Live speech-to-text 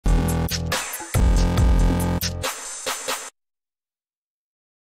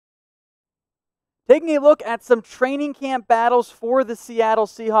Taking a look at some training camp battles for the Seattle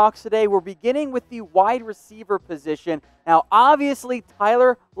Seahawks today, we're beginning with the wide receiver position. Now, obviously,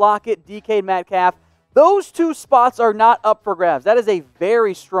 Tyler Lockett, DK Metcalf, those two spots are not up for grabs. That is a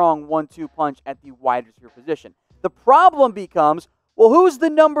very strong 1-2 punch at the wide receiver position. The problem becomes, well, who's the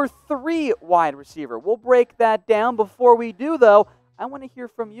number 3 wide receiver? We'll break that down. Before we do, though, I want to hear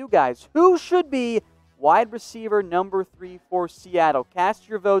from you guys. Who should be wide receiver number 3 for Seattle? Cast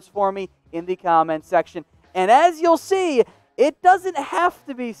your votes for me in the comment section. And as you'll see, it doesn't have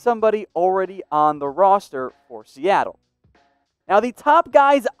to be somebody already on the roster for Seattle. Now, the top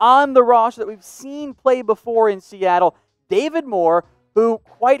guys on the roster that we've seen play before in Seattle, David Moore, who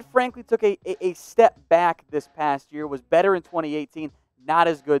quite frankly took a step back this past year, was better in 2018, not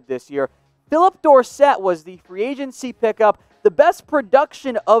as good this year. Phillip Dorsett was the free agency pickup, the best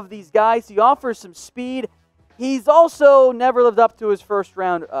production of these guys. He offers some speed. He's also never lived up to his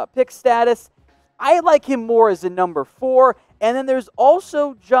first-round pick status. I like him more as a number 4. And then there's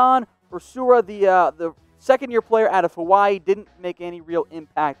also John Ursua, the second-year player out of Hawaii, didn't make any real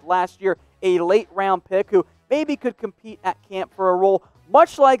impact last year, a late-round pick who maybe could compete at camp for a role,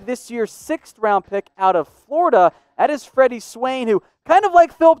 much like this year's 6th-round pick out of Florida. That is Freddie Swain, who, kind of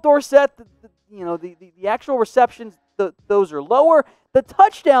like Phillip Dorsett, the actual receptions, those are lower. The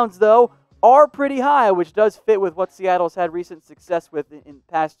touchdowns, though, are pretty high, which does fit with what Seattle's had recent success with in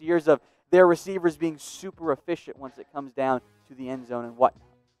past years of their receivers being super efficient once it comes down to the end zone and whatnot.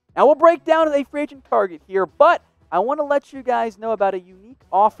 Now, we'll break down a free agent target here, but I want to let you guys know about a unique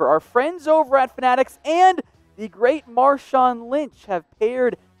offer. Our friends over at Fanatics and the great Marshawn Lynch have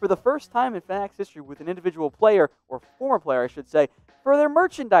paired for the first time in Fanatics history with an individual player, or former player, I should say, for their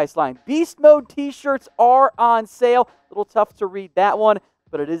merchandise line. Beast Mode t-shirts are on sale. A little tough to read that one,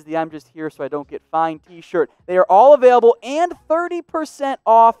 but it is the I'm Just Here So I Don't Get Fined t-shirt. They are all available and 30%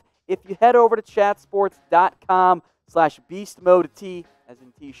 off if you head over to chatsports.com/beastmodet, as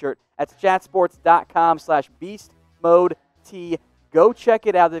in t-shirt. That's chatsports.com/beastmodet. Go check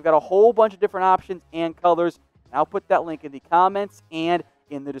it out. They've got a whole bunch of different options and colors. And I'll put that link in the comments and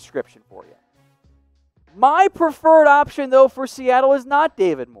in the description for you. My preferred option, though, for Seattle is not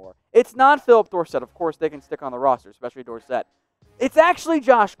David Moore. It's not Phillip Dorsett. Of course, they can stick on the roster, especially Dorsett. It's actually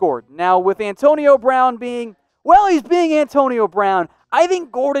Josh Gordon. Now, with Antonio Brown being, well, he's being Antonio Brown, I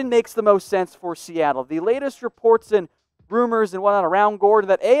think Gordon makes the most sense for Seattle. The latest reports and rumors and whatnot around Gordon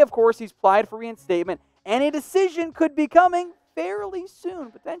that, A, of course, he's applied for reinstatement, and a decision could be coming fairly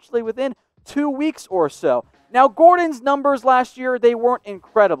soon, potentially within 2 weeks or so. Now, Gordon's numbers last year, they weren't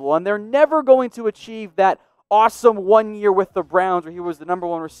incredible, and they're never going to achieve that awesome 1 year with the Browns where he was the number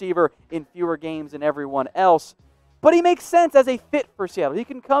 1 receiver in fewer games than everyone else. But he makes sense as a fit for Seattle. He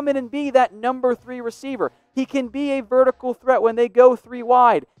can come in and be that number 3 receiver. He can be a vertical threat when they go 3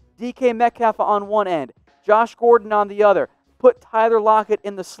 wide. DK Metcalf on one end, Josh Gordon on the other. Put Tyler Lockett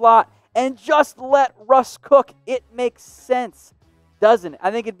in the slot and just let Russ cook. It makes sense, doesn't it? I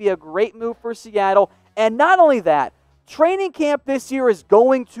think it'd be a great move for Seattle. And not only that, training camp this year is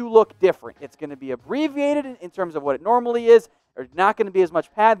going to look different. It's going to be abbreviated in terms of what it normally is. There's not going to be as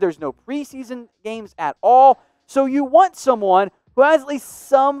much pad. There's no preseason games at all. So you want someone who has at least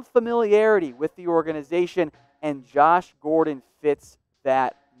some familiarity with the organization, and Josh Gordon fits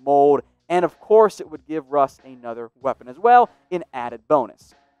that mold. And of course, it would give Russ another weapon as well, an added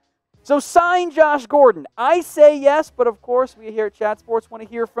bonus. So sign Josh Gordon. I say yes, but of course, we here at Chat Sports want to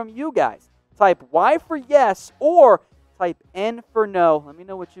hear from you guys. Type Y for yes or type N for no. Let me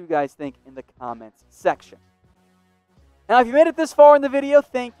know what you guys think in the comments section. Now, if you made it this far in the video,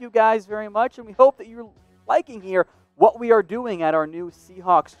 thank you guys very much, and we hope that you're liking here what we are doing at our new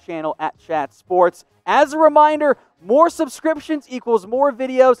Seahawks channel at Chat Sports. As a reminder, more subscriptions equals more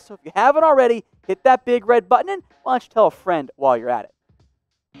videos, so if you haven't already, hit that big red button, and why don't you tell a friend while you're at it.